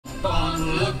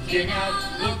looking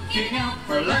out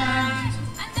for land.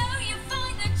 I know you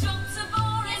find the jobs are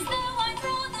boring, though I'd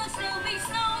rather still be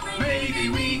snoring. Maybe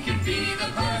we can be the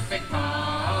perfect pirates.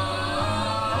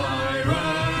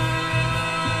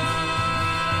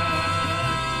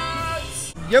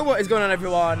 Yo, what is going on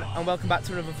everyone, and welcome back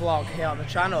to another vlog here on the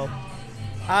channel.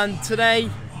 And today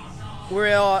we're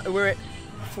at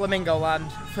Flamingo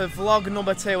Land for vlog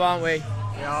number 2, aren't we?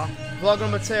 We are. Vlog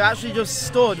number 2. Actually just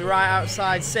stood right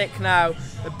outside Sick now,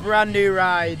 a brand new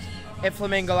ride at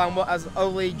Flamingo Land, what has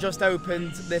only just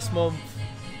opened this month.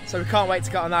 So we can't wait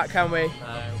to get on that, can we?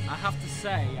 I have to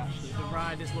say, actually, the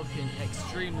ride is looking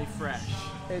extremely fresh.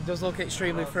 It does look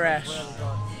extremely fresh.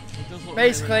 It does look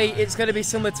Basically, really it's going to be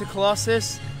similar to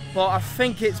Colossus, but I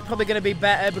think it's probably going to be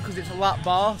better because it's a lap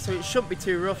bar, so it shouldn't be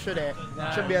too rough, should it? No.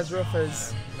 It shouldn't be as rough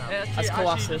as Actually,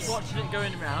 Colossus. just watching it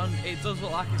going around, it does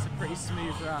look like it's a pretty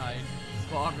smooth ride.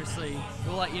 But obviously,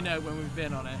 we'll let you know when we've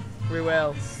been on it. We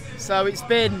will. So it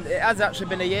has actually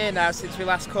been a year now since we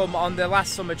last come on the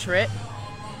last summer trip.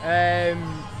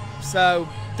 So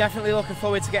definitely looking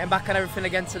forward to getting back on everything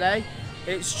again today.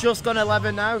 It's just gone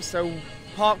 11 now, so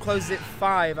park closes at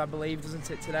 5, I believe, doesn't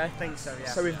it, today? I think so, yeah.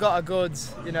 So we've got a good,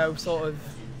 you know, sort of,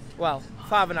 well,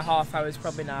 5.5 hours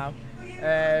probably now.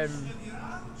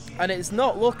 And it's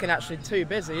not looking actually too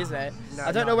busy, is it? No,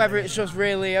 I don't know whether it's just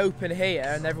really open here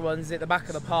and everyone's at the back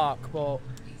of the park, but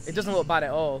it doesn't look bad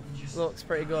at all. It looks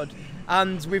pretty good.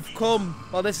 And we've come,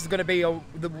 well, this is going to be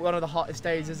one of the hottest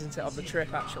days, isn't it, of the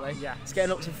trip actually? Yeah. It's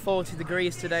getting up to 40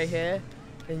 degrees today here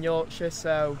in Yorkshire,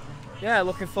 so yeah,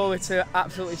 looking forward to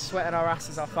absolutely sweating our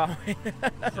asses off, aren't we?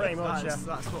 Pretty much, yeah.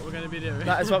 That's what we're going to be doing.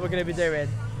 That is what we're going to be doing.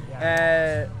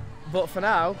 Yeah. But for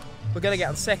now, we're going to get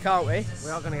on Sick, aren't we? We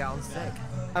are going to get on Sick.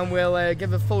 And we'll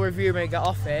give a full review when we get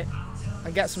off it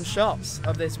and get some shots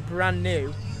of this brand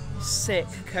new Sick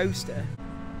coaster.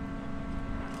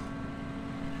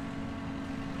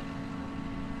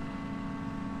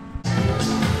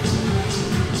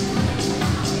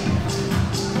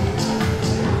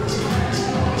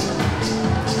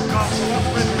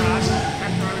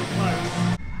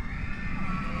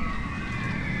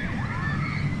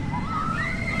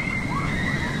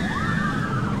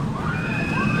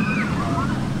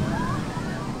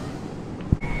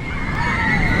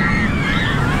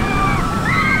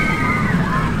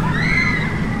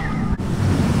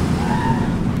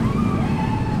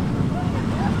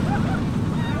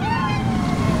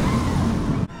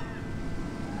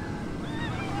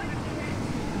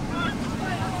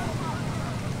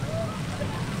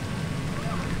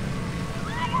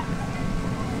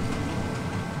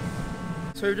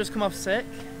 So we've just come off Sick,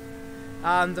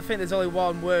 and I think there's only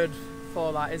one word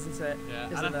for that, isn't it? Yeah,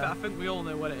 isn't and I think we all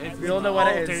know what it is. We all know what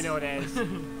it is. We do know what it is.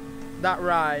 That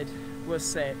ride was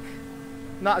sick.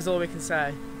 And that is all we can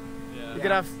say. Yeah. You're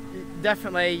gonna have,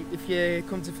 definitely, if you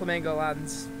come to Flamingo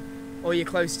Land or you're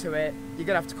close to it, you're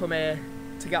gonna have to come here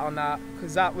to get on that,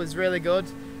 because that was really good.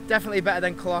 Definitely better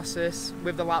than Colossus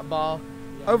with the lap bar.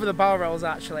 Yeah. Over the bar rolls,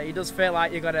 actually, it does feel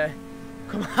like you're gonna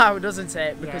come out, doesn't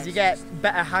it? Because you get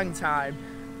better hang time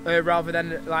rather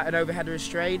than like an overhead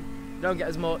restraint. You don't get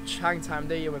as much hang time,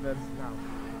 do you, with them?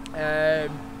 No.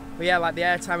 But yeah, like the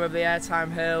airtime over the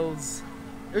airtime hills,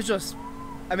 it was just,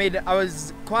 I mean, I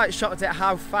was quite shocked at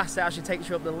how fast it actually takes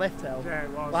you up the lift hill. Yeah, it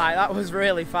was. Like, that was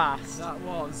really fast. That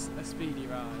was a speedy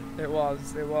ride. It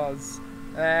was.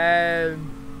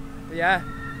 Yeah,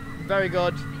 very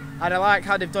good. And I like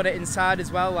how they've done it inside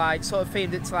as well, like sort of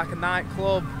themed it to like a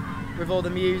nightclub with all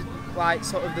the music, like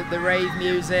sort of the rave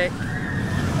music.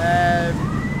 And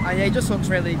yeah, it just looks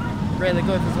really good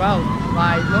as well.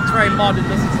 Like, looks very modern,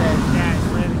 doesn't it? Yeah, it's a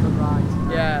really good ride.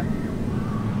 Yeah.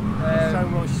 So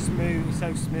much smooth,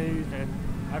 so smooth, and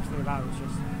everything about it was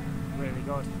just really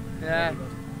good. Yeah. Really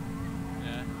good.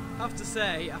 Yeah. I have to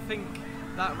say, I think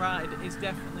that ride is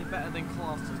definitely better than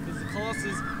Colossus, because the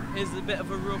Colossus is a bit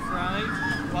of a rough ride,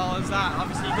 while as that,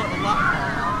 obviously you've got the lap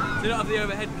bar, so you don't have the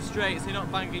overhead restraint, so you're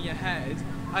not banging your head,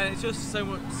 and it's just so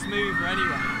much smoother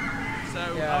anyway. So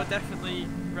Yeah. I would definitely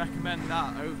recommend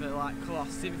that over like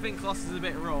Colossus. If you think Colossus is a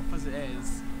bit rough as it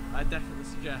is, I'd definitely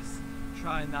suggest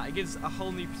trying that. It gives a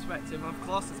whole new perspective of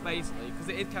Colossus basically, because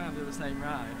it is kind of the same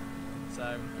ride.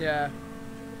 So Yeah.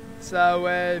 So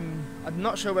I'm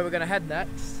not sure where we're going to head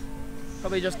next.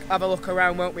 Probably just have a look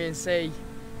around, won't we, and see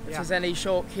if there's any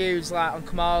short queues like on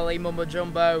Kumali, Mumbo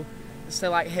Jumbo, there's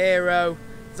still like Hero.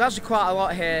 There's actually quite a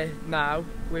lot here now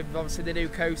with obviously the new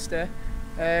coaster.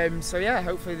 So yeah,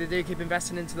 hopefully they do keep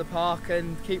investing into the park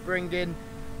and keep bringing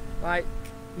like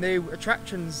new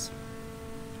attractions.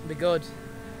 It'll be good.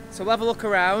 So we'll have a look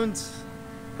around.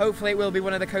 Hopefully it will be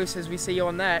one of the coasters we see you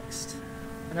on next,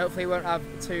 and hopefully it won't have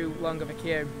too long of a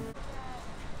queue.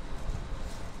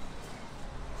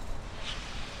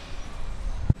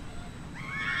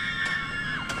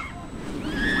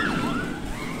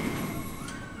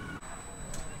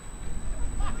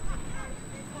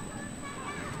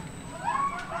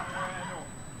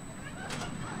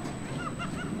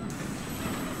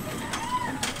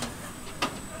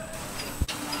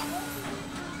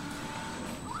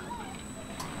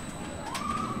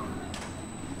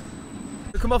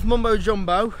 come off Mumbo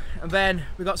Jumbo and then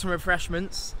we got some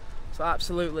refreshments. So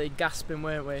absolutely gasping,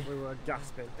 weren't we? We were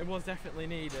gasping. It was definitely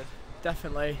needed.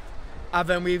 Definitely. And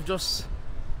then we've just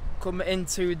come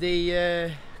into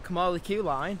the Kumali queue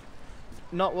line.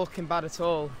 Not looking bad at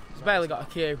all. It's barely got a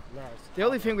queue. No, the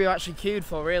only thing we've actually queued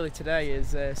for really today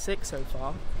is 6 so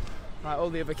far. Like, all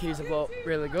the other queues have looked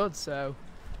really good, so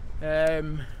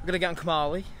we're gonna get on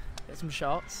Kumali, get some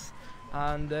shots,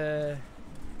 and then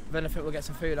I think we'll get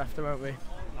some food after, won't we?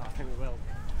 I think we will.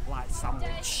 Like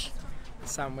sandwich.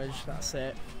 Sandwich, that's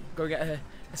it. Go get a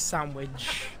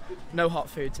sandwich. No hot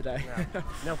food today. No,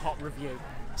 no hot review.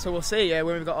 So we'll see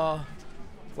when we've got our,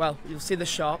 well, you'll see the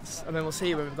shots, and then we'll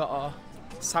see when we've got our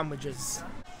sandwiches.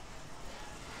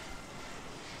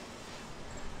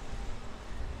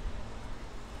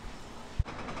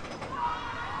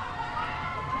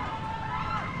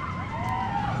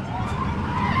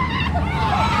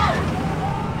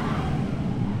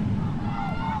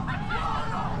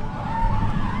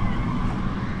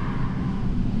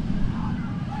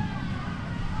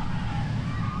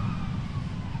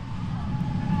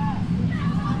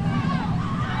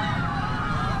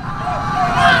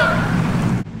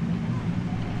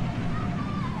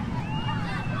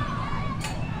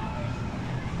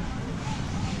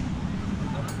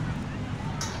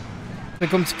 We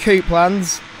come to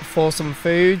Cooplands for some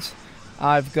food.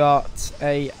 I've got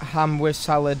a ham with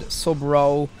salad sub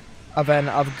roll, and then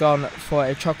I've gone for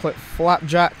a chocolate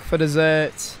flapjack for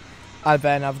dessert, and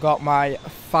then I've got my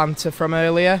Fanta from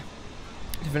earlier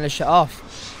to finish it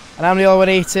off. And I'm the only one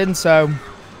eating, so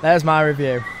there's my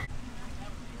review.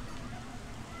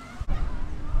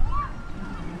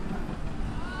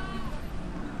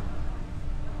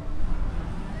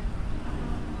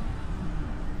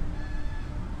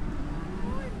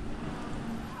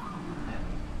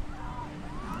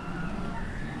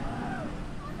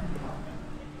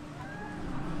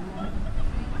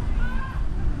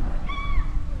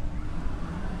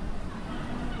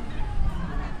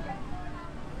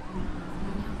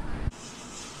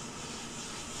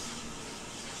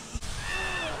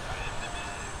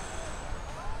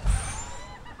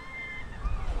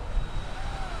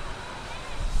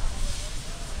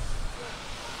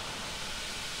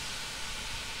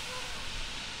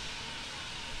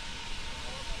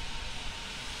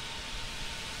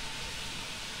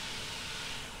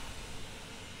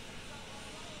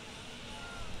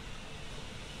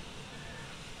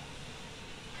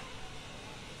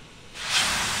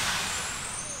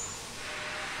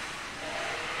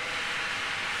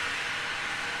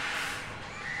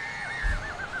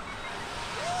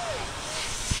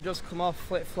 Just come off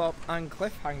Flip Flop and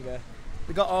Cliffhanger.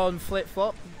 We got on Flip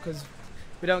Flop because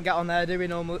we don't get on there, do we,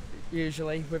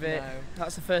 usually with it. No.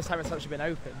 That's the first time it's actually been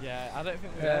open. Yeah, I don't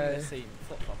think we've ever seen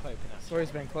Flip Flop open actually. It's always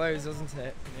been closed, hasn't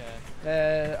it?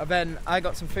 Yeah. And then I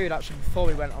got some food actually before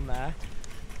we went on there.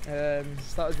 So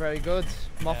that was very good.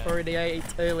 Moff already ate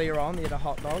earlier on, he had a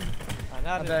hot dog. And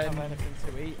I didn't have anything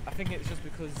to eat. I think it's just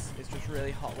because it's just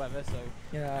really hot weather, so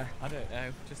yeah. I don't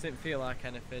know. Just didn't feel like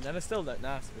anything, and I still don't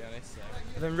now, to be honest. So.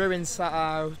 And then Ruin sat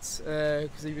out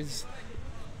because he was,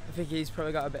 I think he's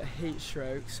probably got a bit of heat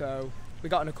stroke, so we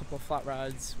got on a couple of flat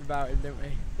rides without him, didn't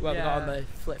we? Well, we got on the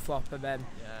Flip Flop and then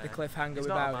the Cliffhanger He's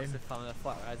without him. He's not a massive fan of the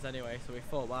flat rides anyway, so we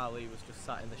thought while he was just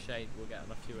sat in the shade, we'll get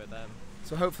on a few of them.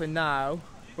 So hopefully now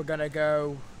we're gonna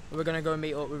go and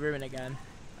meet up with Ruin again.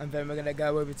 And then we're going to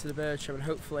go over to the bird show and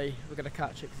hopefully we're going to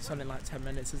catch it because it's on in like 10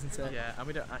 minutes, isn't it? Yeah, and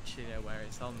we don't actually know where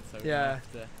it's on, so yeah.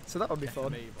 We'll so that'll be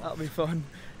fun. That'll be fun.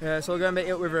 So we'll go and meet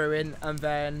up with Ruin and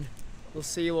then we'll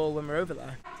see you all when we're over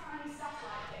there.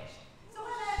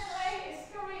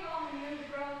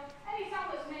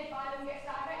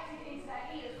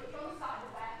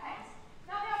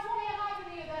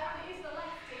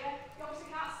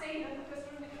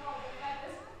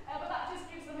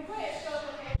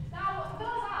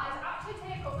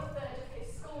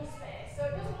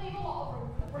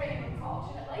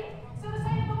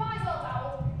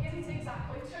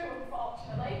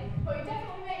 But he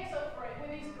definitely makes up for it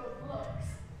with his good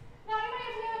looks. Now, you may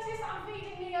have heard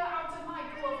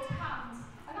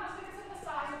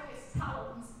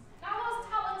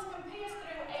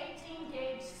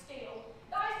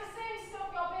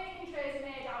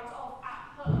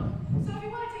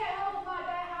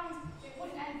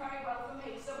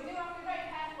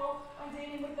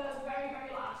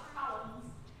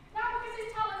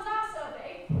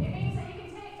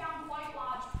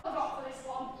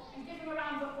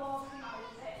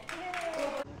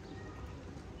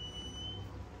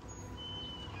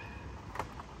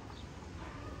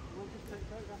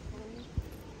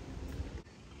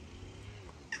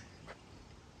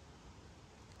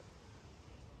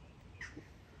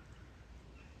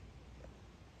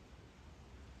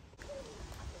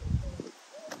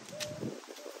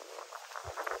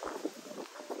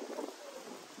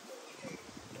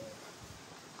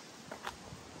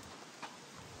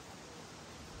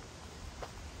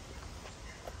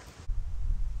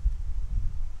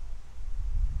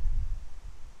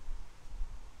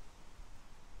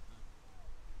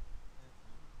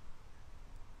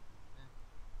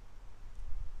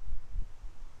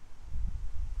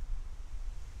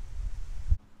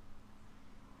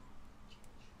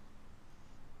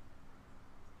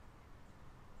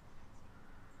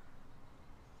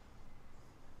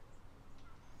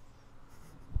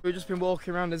We've just been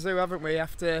walking around the zoo, haven't we?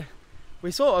 After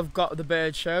we sort of got the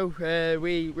bird show.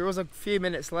 We was a few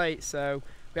minutes late, so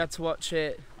we had to watch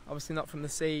it. Obviously not from the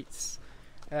seats.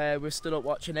 We stood up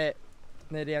watching it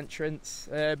near the entrance,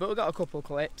 but we got a couple of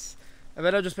clips. And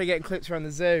then I've just been getting clips around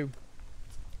the zoo.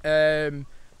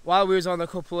 While we was on a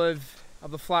couple of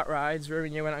the flat rides,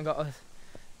 Ruben, you went and got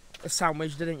a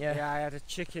sandwich, didn't you? Yeah, I had a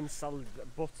chicken salad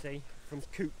butty from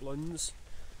Couplands.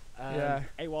 Yeah.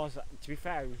 It was, to be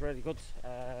fair, it was really good.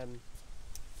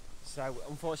 So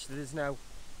unfortunately there's no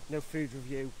food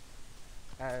review,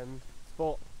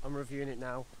 but I'm reviewing it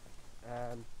now.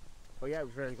 But yeah, it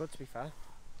was really good, to be fair.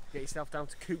 Get yourself down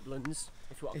to Couplands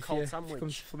if you want a cold sandwich. If you come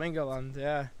to Flamingo Land,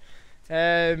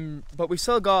 yeah. But we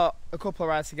still got a couple of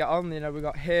rides to get on. You know, we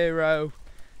got Hero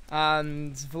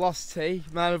and Velocity.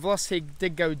 Man, Velocity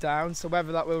did go down, so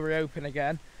whether that will reopen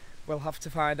again, we'll have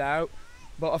to find out.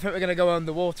 But I think we're going to go on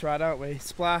the water ride, aren't we?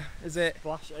 Splash, is it?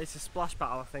 Splash, it's a splash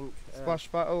battle, I think. Splash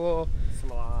battle or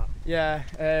something like that. Yeah.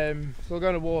 So we'll go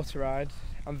on a water ride,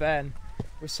 and then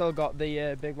we've still got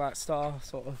the big like star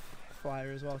sort of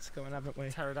flyer as well to go on, haven't we?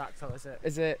 Pterodactyl, is it?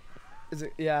 Is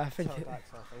it? Yeah, I think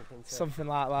Pterodactyl, something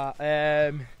like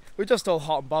that. We're just all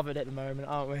hot and bothered at the moment,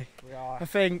 aren't we? We are. I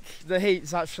think the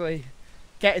heat's actually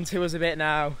getting to us a bit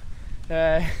now.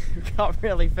 We can't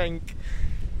really think.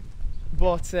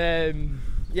 But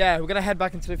yeah, we're going to head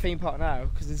back into the theme park now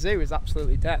because the zoo is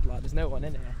absolutely dead, like there's no one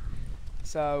in here.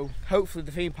 So hopefully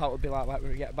the theme park will be like that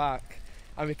when we get back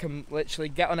and we can literally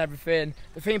get on everything.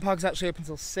 The theme park is actually open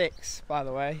till 6, by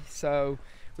the way, so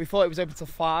we thought it was open till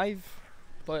 5,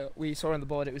 but we saw on the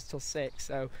board it was till 6,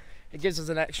 so it gives us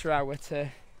an extra hour to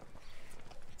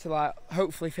like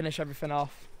hopefully finish everything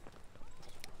off.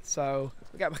 So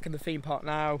we'll get back in the theme park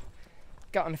now,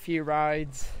 get on a few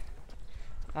rides,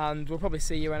 and we'll probably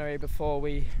see you anyway before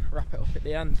we wrap it up at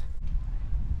the end.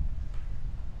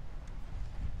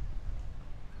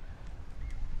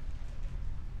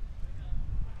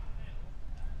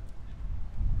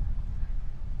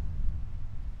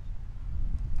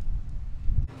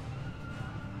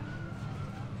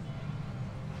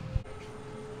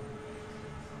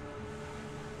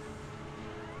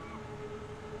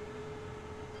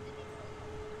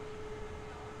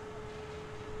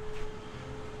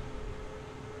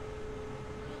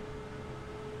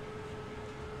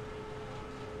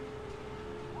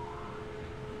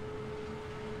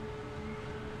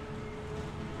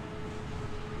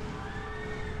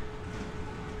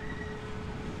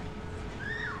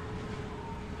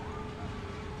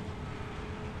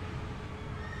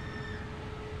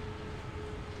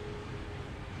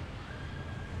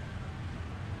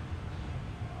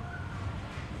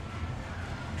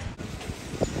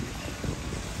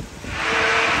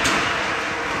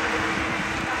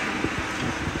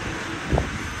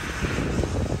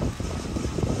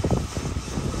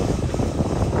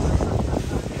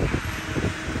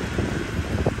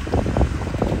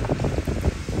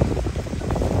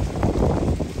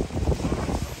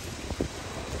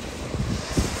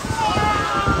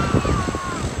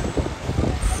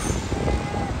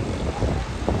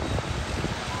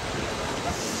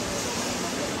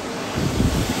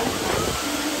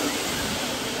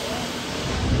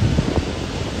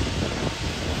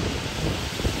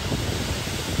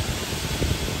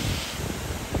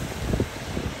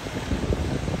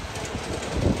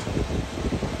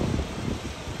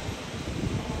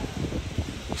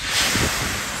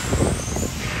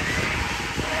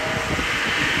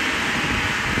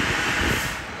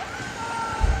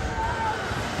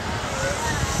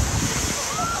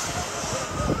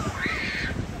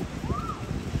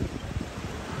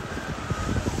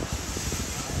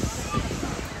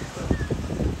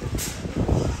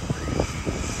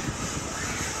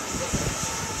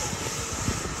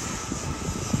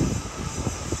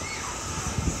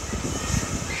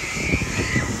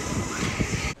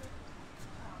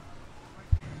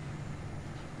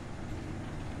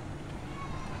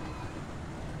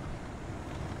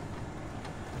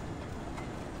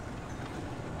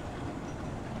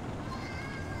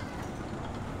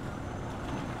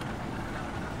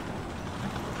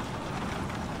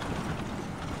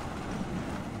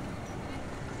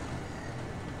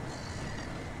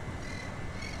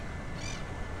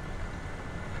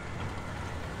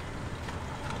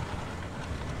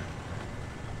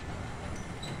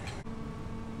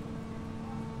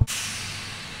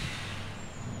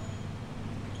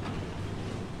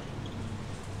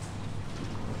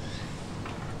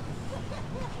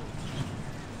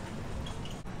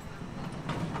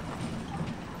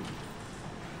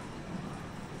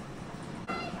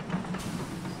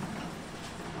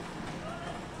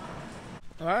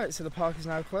 Alright, so the park is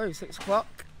now closed, 6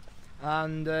 o'clock,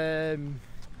 and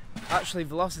actually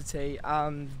Velocity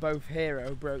and both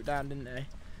Hero broke down, didn't they?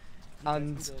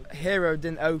 And Definitely. Hero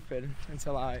didn't open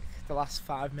until like the last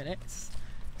 5 minutes.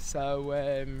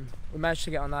 So we managed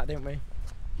to get on that, didn't we?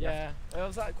 Yeah, I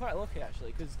was like, quite lucky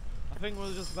actually, because I think we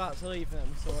were just about to leave and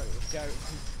we saw it was going.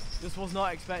 Just was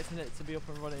not expecting it to be up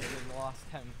and running in the last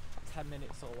 10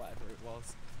 minutes or whatever it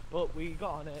was. But we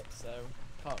got on it, so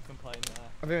can't complain there.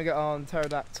 I think we got on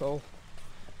Pterodactyl,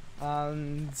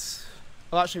 and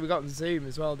well, actually we got on Zoom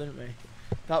as well, didn't we?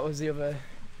 That was the other,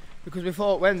 because we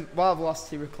thought while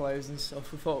Velocity were closed and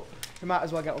stuff, we thought we might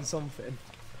as well get on something.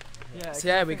 Yeah, So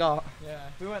yeah, we got. Yeah,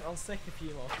 we went on Sick a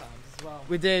few more times as well.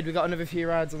 We did. We got another few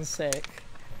rides on Sick,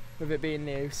 with it being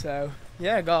new. So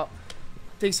yeah, got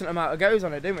decent amount of goes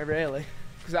on it, didn't we? Really,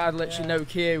 because I had literally no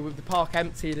queue. With the park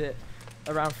emptied at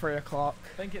around 3 o'clock.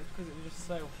 I think it's because it was just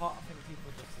so hot. I think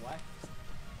people just left.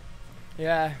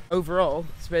 Yeah. Overall,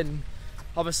 it's been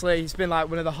like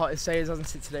one of the hottest days,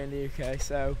 hasn't it, today in the UK?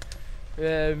 So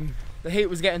the heat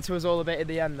was getting to us all a bit at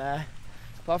the end there,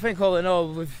 but I think all in all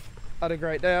we've had a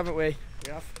great day, haven't we?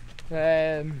 We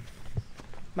have.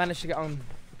 Managed to get on,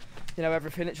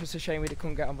 everything. It's just a shame we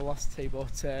couldn't get on Velocity,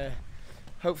 but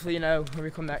hopefully, when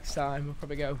we come next time, we'll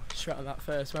probably go straight on that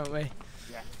first, won't we?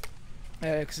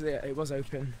 Yeah. Because it was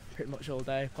open pretty much all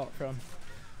day, apart from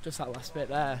just that last bit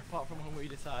there. Apart from when we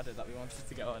decided that we wanted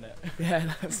to go on it.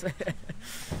 Yeah, that's it.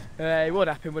 It would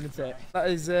happen, wouldn't it? That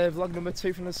is vlog number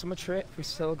 2 from the summer trip. We've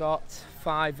still got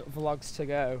 5 vlogs to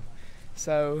go,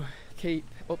 so keep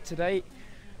up to date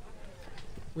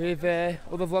with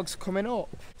other vlogs coming up.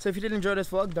 So if you did enjoy this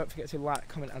vlog, don't forget to like,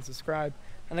 comment and subscribe.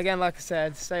 And again, like I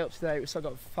said, stay up to date. We've still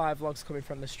got 5 vlogs coming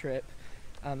from this trip,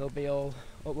 and they'll be all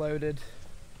uploaded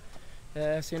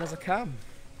as soon as I can.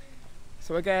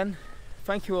 So again,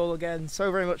 thank you all again so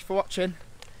very much for watching,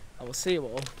 and we'll see you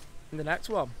all in the next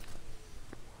one.